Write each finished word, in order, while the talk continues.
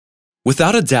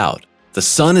Without a doubt, the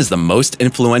Sun is the most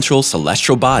influential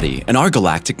celestial body in our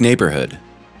galactic neighborhood.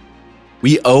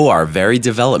 We owe our very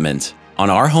development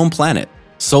on our home planet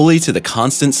solely to the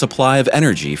constant supply of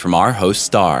energy from our host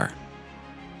star.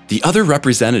 The other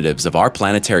representatives of our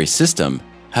planetary system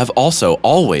have also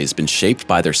always been shaped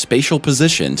by their spatial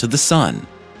position to the Sun.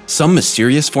 Some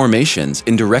mysterious formations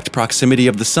in direct proximity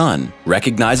of the Sun,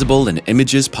 recognizable in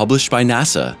images published by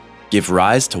NASA, give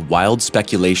rise to wild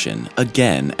speculation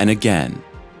again and again.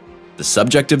 The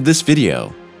subject of this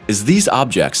video is these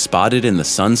objects spotted in the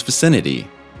Sun's vicinity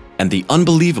and the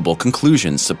unbelievable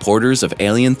conclusions supporters of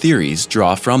alien theories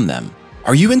draw from them.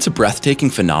 Are you into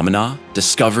breathtaking phenomena,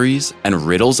 discoveries, and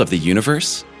riddles of the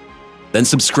universe? Then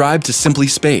subscribe to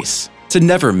SimplySpace to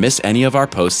never miss any of our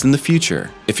posts in the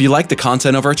future. If you like the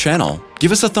content of our channel,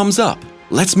 give us a thumbs up.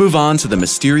 Let's move on to the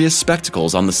mysterious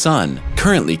spectacles on the Sun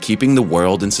currently keeping the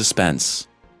world in suspense.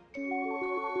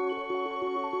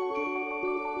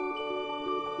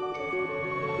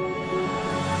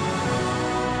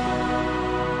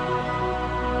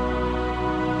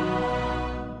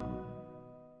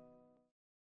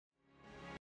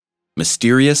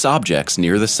 Mysterious objects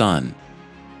near the Sun.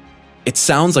 It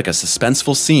sounds like a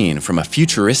suspenseful scene from a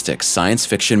futuristic science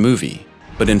fiction movie,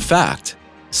 but in fact,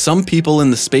 some people in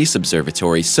the Space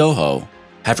Observatory SOHO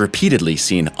have repeatedly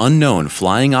seen unknown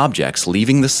flying objects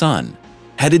leaving the Sun,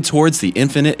 headed towards the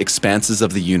infinite expanses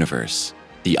of the universe.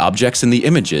 The objects in the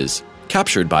images,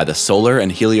 captured by the Solar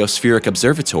and Heliospheric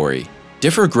Observatory,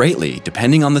 differ greatly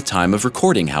depending on the time of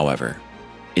recording, however.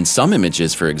 In some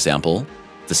images, for example,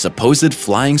 the supposed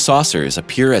flying saucers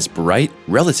appear as bright,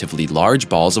 relatively large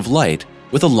balls of light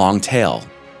with a long tail.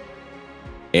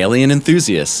 Alien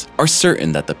enthusiasts are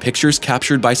certain that the pictures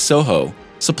captured by SOHO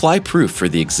supply proof for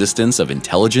the existence of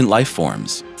intelligent life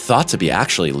forms, thought to be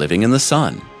actually living in the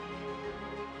Sun.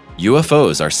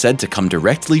 UFOs are said to come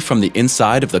directly from the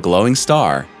inside of the glowing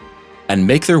star and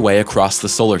make their way across the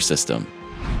solar system.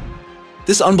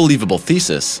 This unbelievable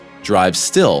thesis drives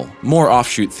still more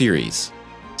offshoot theories.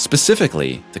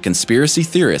 Specifically, the conspiracy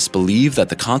theorists believe that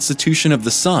the constitution of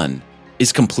the Sun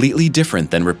is completely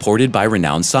different than reported by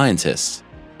renowned scientists.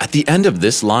 At the end of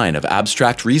this line of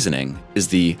abstract reasoning is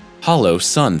the hollow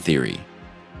sun theory.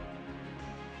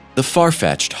 The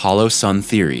far-fetched hollow sun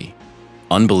theory.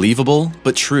 Unbelievable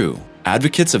but true.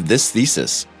 Advocates of this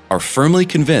thesis are firmly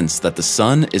convinced that the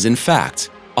Sun is in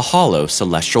fact a hollow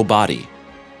celestial body.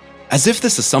 As if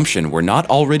this assumption were not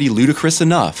already ludicrous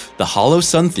enough, the hollow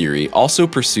sun theory also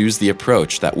pursues the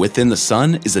approach that within the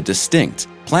Sun is a distinct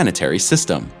planetary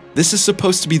system. This is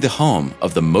supposed to be the home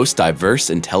of the most diverse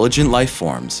intelligent life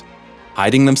forms,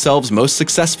 hiding themselves most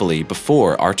successfully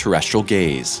before our terrestrial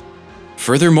gaze.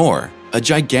 Furthermore, a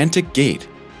gigantic gate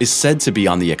is said to be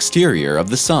on the exterior of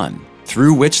the Sun,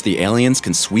 through which the aliens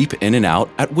can sweep in and out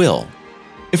at will.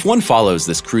 If one follows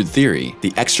this crude theory,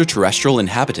 the extraterrestrial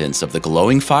inhabitants of the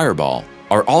glowing fireball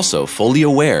are also fully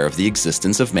aware of the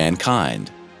existence of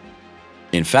mankind.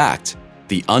 In fact,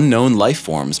 the unknown life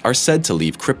forms are said to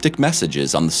leave cryptic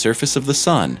messages on the surface of the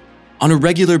Sun on a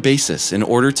regular basis in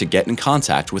order to get in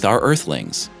contact with our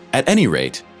Earthlings. At any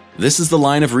rate, this is the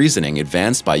line of reasoning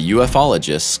advanced by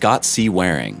ufologist Scott C.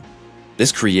 Waring.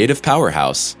 This creative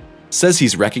powerhouse says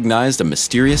he's recognized a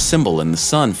mysterious symbol in the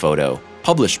Sun photo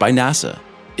published by NASA.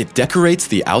 It decorates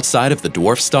the outside of the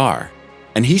dwarf star,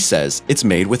 and he says it's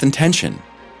made with intention.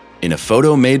 In a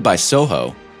photo made by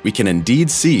SOHO, we can indeed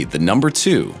see the number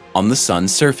 2 on the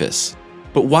Sun's surface.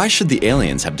 But why should the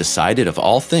aliens have decided of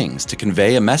all things to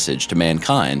convey a message to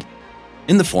mankind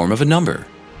in the form of a number?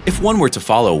 If one were to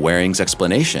follow Waring's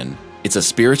explanation, it's a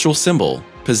spiritual symbol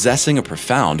possessing a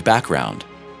profound background.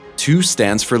 2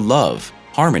 stands for love,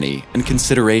 harmony, and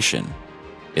consideration.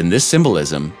 In this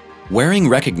symbolism, Waring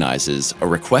recognizes a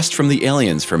request from the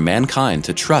aliens for mankind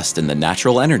to trust in the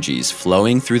natural energies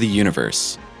flowing through the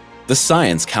universe. The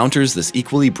science counters this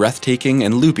equally breathtaking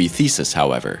and loopy thesis,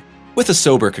 however, with a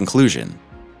sober conclusion.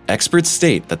 Experts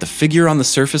state that the figure on the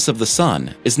surface of the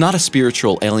Sun is not a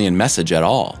spiritual alien message at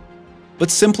all, but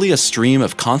simply a stream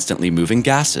of constantly moving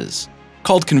gases,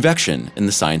 called convection in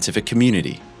the scientific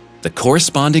community. The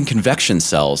corresponding convection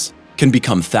cells can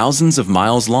become thousands of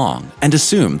miles long and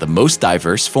assume the most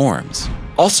diverse forms.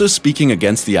 Also speaking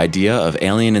against the idea of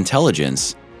alien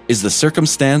intelligence is the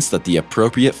circumstance that the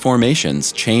appropriate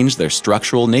formations change their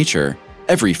structural nature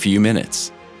every few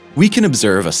minutes. We can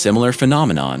observe a similar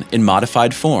phenomenon in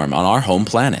modified form on our home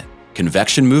planet.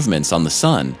 Convection movements on the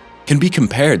Sun can be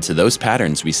compared to those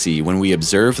patterns we see when we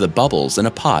observe the bubbles in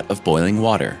a pot of boiling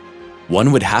water.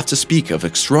 One would have to speak of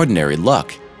extraordinary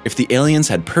luck if the aliens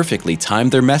had perfectly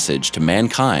timed their message to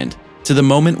mankind to the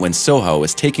moment when SOHO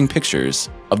was taking pictures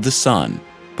of the Sun.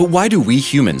 But why do we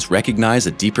humans recognize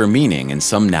a deeper meaning in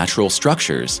some natural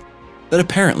structures that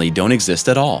apparently don't exist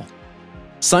at all?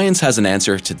 Science has an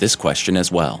answer to this question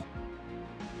as well.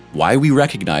 Why we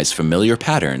recognize familiar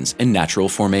patterns in natural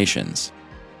formations.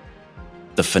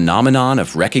 The phenomenon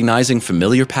of recognizing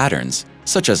familiar patterns,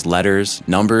 such as letters,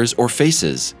 numbers, or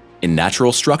faces, in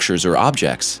natural structures or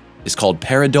objects, is called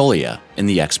pareidolia in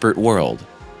the expert world.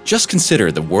 Just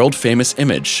consider the world-famous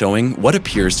image showing what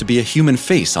appears to be a human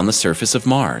face on the surface of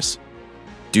Mars.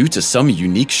 Due to some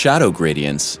unique shadow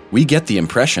gradients, we get the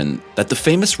impression that the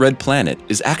famous red planet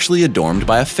is actually adorned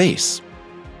by a face.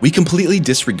 We completely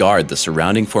disregard the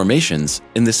surrounding formations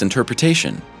in this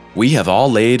interpretation. We have all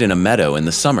laid in a meadow in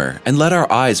the summer and let our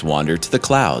eyes wander to the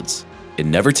clouds. It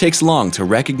never takes long to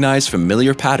recognize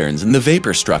familiar patterns in the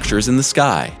vapor structures in the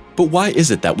sky. But why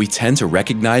is it that we tend to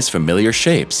recognize familiar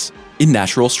shapes in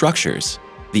natural structures?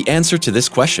 The answer to this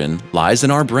question lies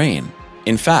in our brain.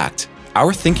 In fact,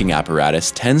 our thinking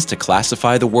apparatus tends to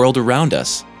classify the world around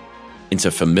us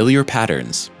into familiar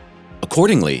patterns.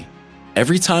 Accordingly,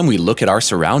 every time we look at our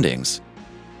surroundings,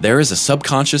 there is a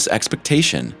subconscious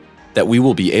expectation that we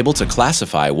will be able to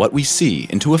classify what we see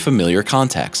into a familiar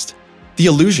context. The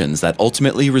illusions that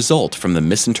ultimately result from the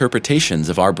misinterpretations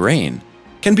of our brain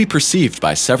can be perceived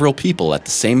by several people at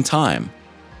the same time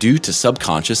due to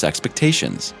subconscious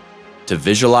expectations. To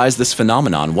visualize this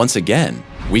phenomenon once again,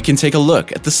 we can take a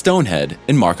look at the stone head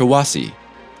in Markawasi.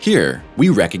 Here, we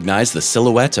recognize the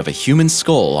silhouette of a human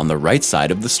skull on the right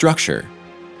side of the structure,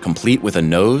 complete with a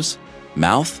nose,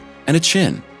 mouth, and a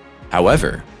chin.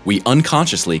 However, we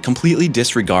unconsciously completely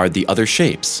disregard the other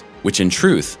shapes, which in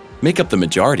truth make up the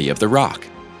majority of the rock.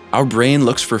 Our brain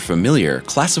looks for familiar,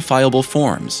 classifiable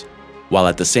forms, while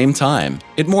at the same time,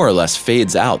 it more or less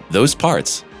fades out those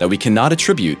parts that we cannot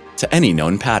attribute to any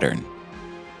known pattern.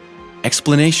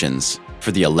 Explanations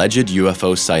for the alleged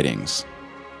UFO sightings.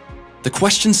 The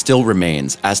question still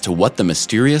remains as to what the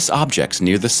mysterious objects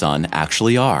near the sun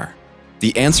actually are.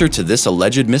 The answer to this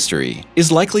alleged mystery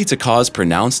is likely to cause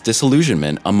pronounced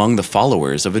disillusionment among the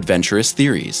followers of adventurous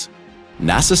theories.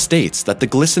 NASA states that the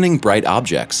glistening bright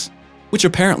objects, which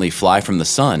apparently fly from the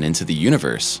sun into the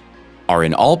universe, are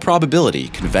in all probability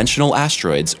conventional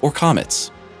asteroids or comets.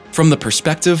 From the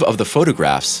perspective of the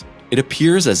photographs, it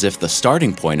appears as if the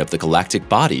starting point of the galactic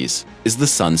bodies is the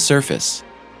sun's surface.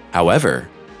 However,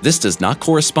 this does not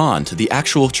correspond to the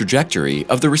actual trajectory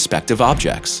of the respective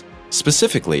objects.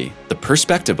 Specifically, the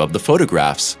perspective of the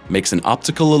photographs makes an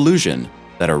optical illusion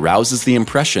that arouses the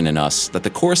impression in us that the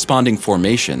corresponding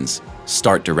formations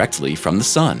start directly from the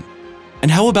sun.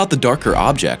 And how about the darker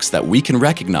objects that we can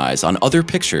recognize on other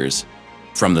pictures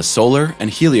from the Solar and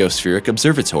Heliospheric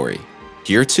Observatory?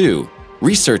 Here too,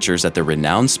 researchers at the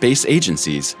renowned space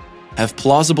agencies have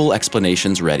plausible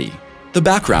explanations ready. The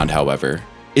background, however,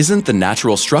 isn't the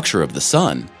natural structure of the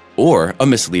sun or a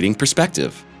misleading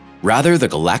perspective. Rather, the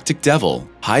galactic devil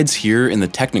hides here in the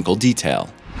technical detail.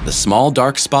 The small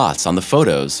dark spots on the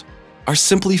photos are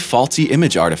simply faulty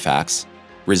image artifacts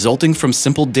resulting from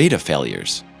simple data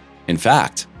failures. In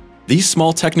fact, these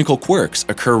small technical quirks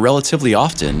occur relatively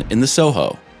often in the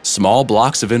SOHO. Small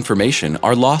blocks of information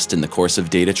are lost in the course of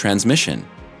data transmission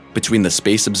between the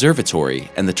Space Observatory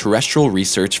and the terrestrial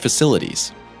research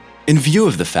facilities. In view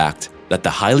of the fact that the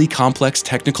highly complex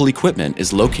technical equipment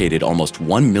is located almost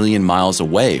 1 million miles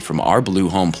away from our blue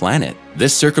home planet,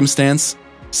 this circumstance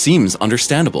seems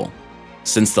understandable.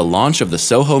 Since the launch of the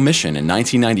SOHO mission in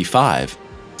 1995,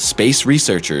 space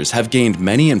researchers have gained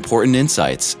many important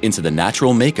insights into the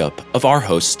natural makeup of our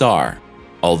host star.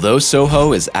 Although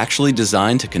SOHO is actually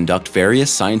designed to conduct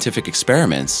various scientific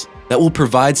experiments that will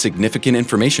provide significant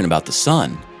information about the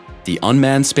sun, the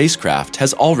unmanned spacecraft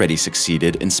has already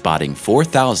succeeded in spotting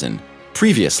 4,000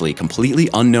 previously completely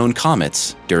unknown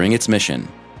comets during its mission.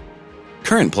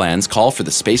 Current plans call for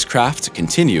the spacecraft to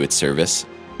continue its service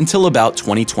until about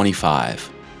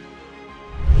 2025.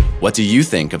 What do you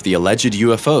think of the alleged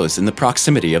UFOs in the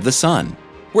proximity of the sun?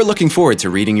 We're looking forward to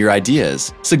reading your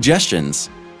ideas, suggestions,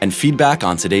 and feedback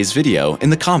on today's video in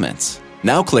the comments.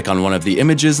 Now click on one of the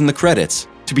images in the credits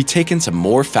to be taken to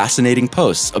more fascinating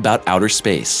posts about outer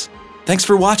space. Thanks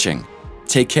for watching,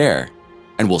 take care,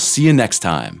 and we'll see you next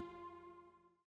time.